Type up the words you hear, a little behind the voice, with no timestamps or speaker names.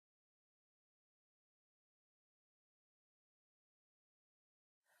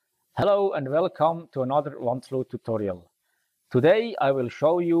Hello and welcome to another Wandfluh tutorial. Today I will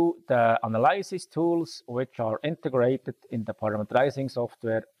show you the analysis tools which are integrated in the parameterizing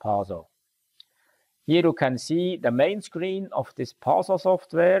software PASO. Here you can see the main screen of this PASO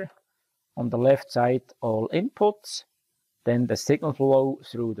software. On the left side all inputs, then the signal flow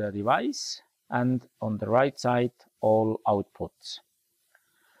through the device, and on the right side all outputs.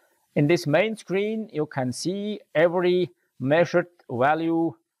 In this main screen you can see every measured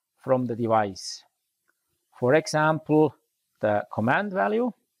value from the device. For example, the command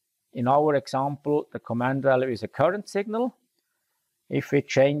value. In our example, the command value is a current signal. If we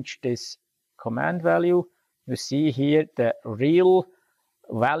change this command value, you see here the real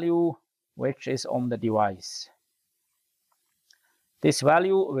value which is on the device. This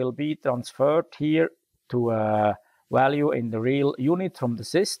value will be transferred here to a value in the real unit from the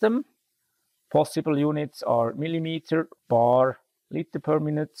system. Possible units are millimeter, bar, liter per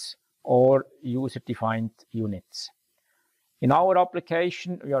minute, or user-defined units. In our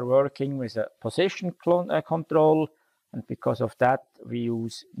application, we are working with a position control, and because of that, we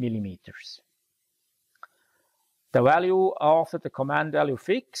use millimeters. The value after the command value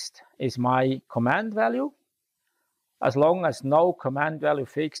fixed is my command value. As long as no command value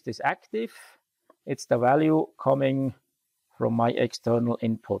fixed is active, it's the value coming from my external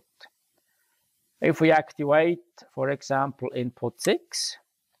input. If we activate, for example, input 6,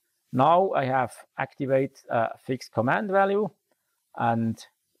 now I have activated a fixed command value, and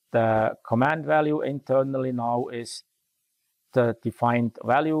the command value internally now is the defined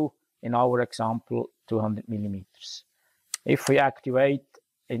value, in our example 200 millimeters. If we activate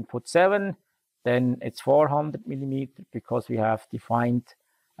input 7, then it's 400 millimeters because we have defined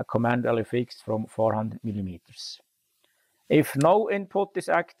a command value fixed from 400 millimeters. If no input is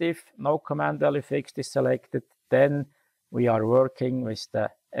active, no command value fixed is selected, then we are working with the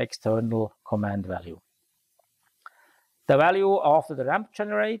external command value. The value after the ramp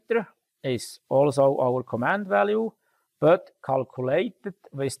generator is also our command value, but calculated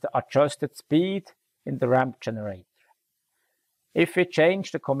with the adjusted speed in the ramp generator. If we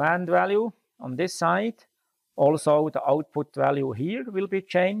change the command value on this side, also the output value here will be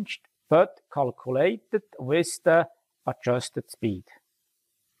changed, but calculated with the adjusted speed.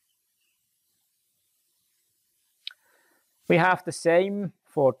 We have the same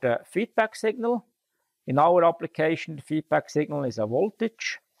for the feedback signal. In our application, the feedback signal is a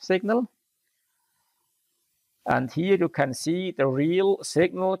voltage signal. And here you can see the real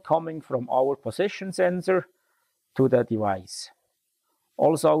signal coming from our position sensor to the device.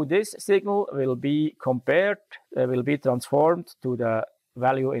 Also, this signal will be transformed to the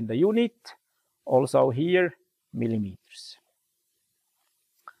value in the unit. Also here, millimeters.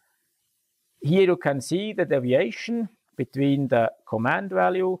 Here you can see the deviation between the command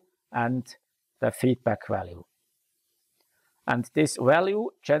value and the feedback value. And this value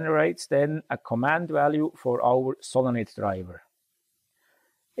generates then a command value for our solenoid driver.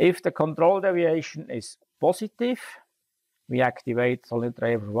 If the control deviation is positive, we activate solenoid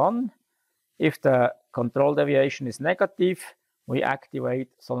driver 1. If the control deviation is negative, we activate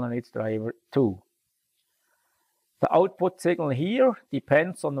solenoid driver 2. The output signal here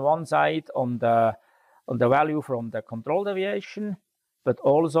depends on one side on the value from the control deviation, but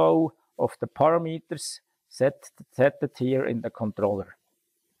also of the parameters set here in the controller.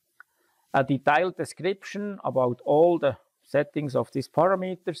 A detailed description about all the settings of these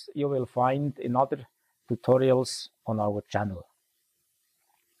parameters you will find in other tutorials on our channel.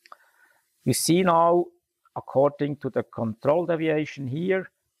 You see now, according to the control deviation here,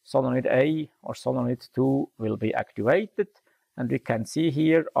 solenoid A or solenoid 2 will be activated, and we can see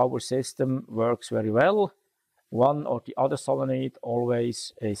here our system works very well. One or the other solenoid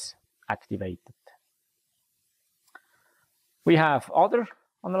always is activated. We have other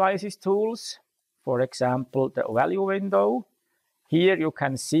analysis tools, for example the value window. Here you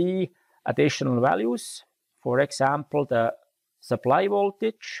can see additional values, for example the supply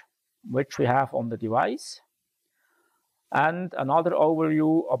voltage which we have on the device, and another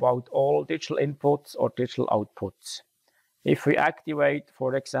overview about all digital inputs or digital outputs. If we activate,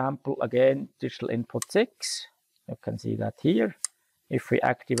 for example, again digital input 6, you can see that here. If we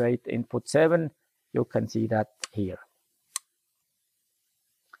activate input 7, you can see that here.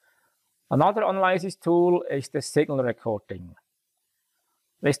 Another analysis tool is the signal recording.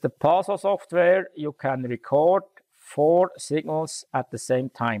 With the PASO software, you can record 4 signals at the same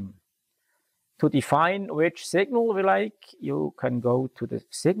time. To define which signal we like, you can go to the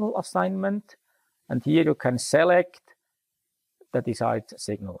signal assignment, and here you can select the desired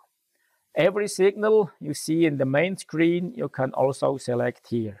signal. Every signal you see in the main screen, you can also select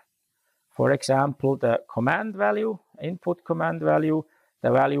here. For example, the command value, input command value,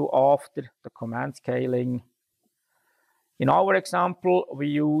 the value after the command scaling. In our example, we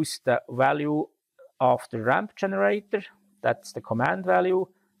use the value of the ramp generator, that's the command value,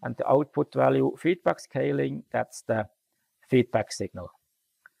 and the output value feedback scaling, that's the feedback signal.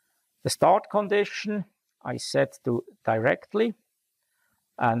 The start condition I set to directly,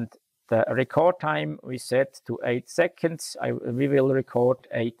 and the record time we set to 8 seconds. We will record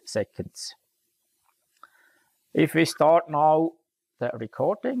 8 seconds. If we start now the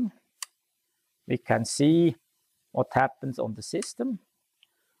recording, we can see what happens on the system.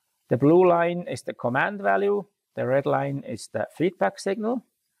 The blue line is the command value, the red line is the feedback signal.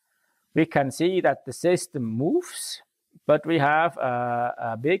 We can see that the system moves, but we have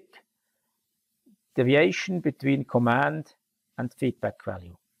a big deviation between command and feedback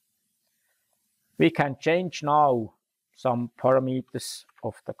value. We can change now some parameters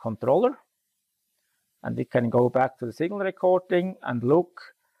of the controller, and we can go back to the signal recording and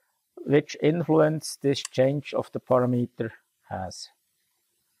look which influence this change of the parameter has.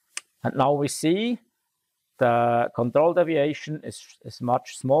 And now we see the control deviation is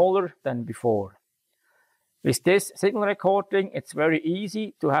much smaller than before. With this signal recording, it's very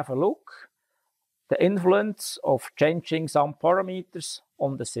easy to have a look the influence of changing some parameters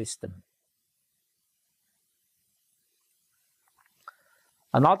on the system.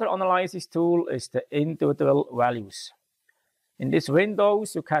 Another analysis tool is the individual values. In these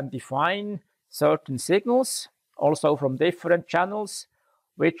windows, you can define certain signals, also from different channels,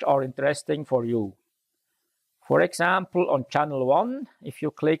 which are interesting for you. For example, on channel 1, if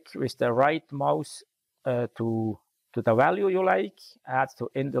you click with the right mouse to the value you like, add to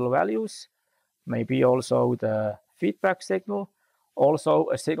individual values, maybe also the feedback signal, also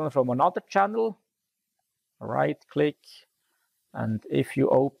a signal from another channel, right click, and if you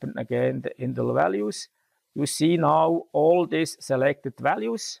open again the individual values, you see now all these selected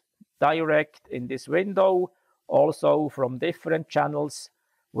values direct in this window, also from different channels,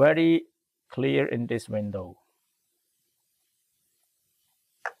 very clear in this window.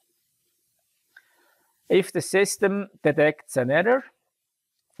 If the system detects an error,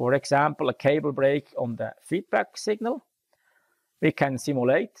 for example, a cable break on the feedback signal, we can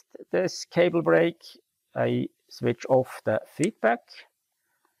simulate this cable break. I switch off the feedback.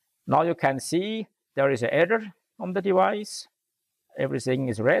 Now you can see there is an error on the device. Everything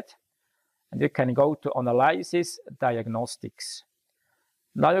is red. And you can go to Analysis, Diagnostics.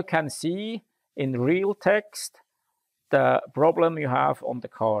 Now you can see in real text the problem you have on the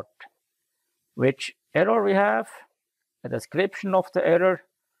card, which error we have, a description of the error,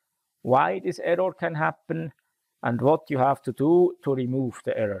 why this error can happen, and what you have to do to remove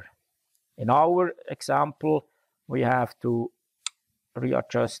the error. In our example, we have to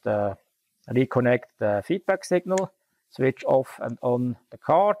reconnect the feedback signal, switch off and on the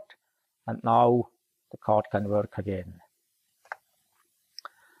card, and now the card can work again.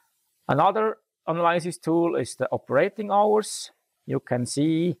 Another analysis tool is the operating hours. You can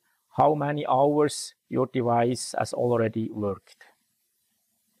see how many hours your device has already worked.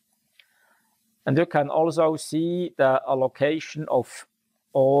 And you can also see the allocation of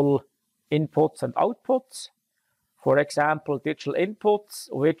all inputs and outputs. For example, digital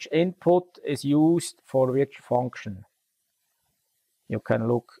inputs, which input is used for which function. You can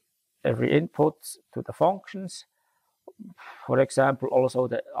look every input to the functions. For example, also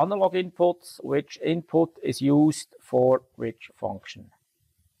the analog inputs, which input is used for which function.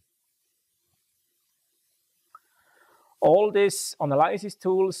 All these analysis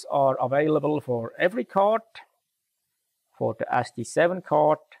tools are available for every card, for the SD7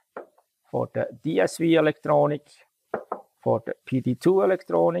 card, for the DSV electronic, for the PD2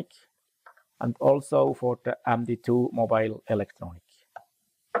 electronic, and also for the MD2 mobile electronic.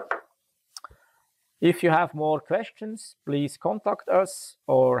 If you have more questions, please contact us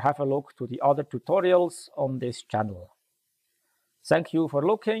or have a look to the other tutorials on this channel. Thank you for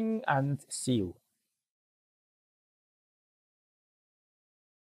looking and see you.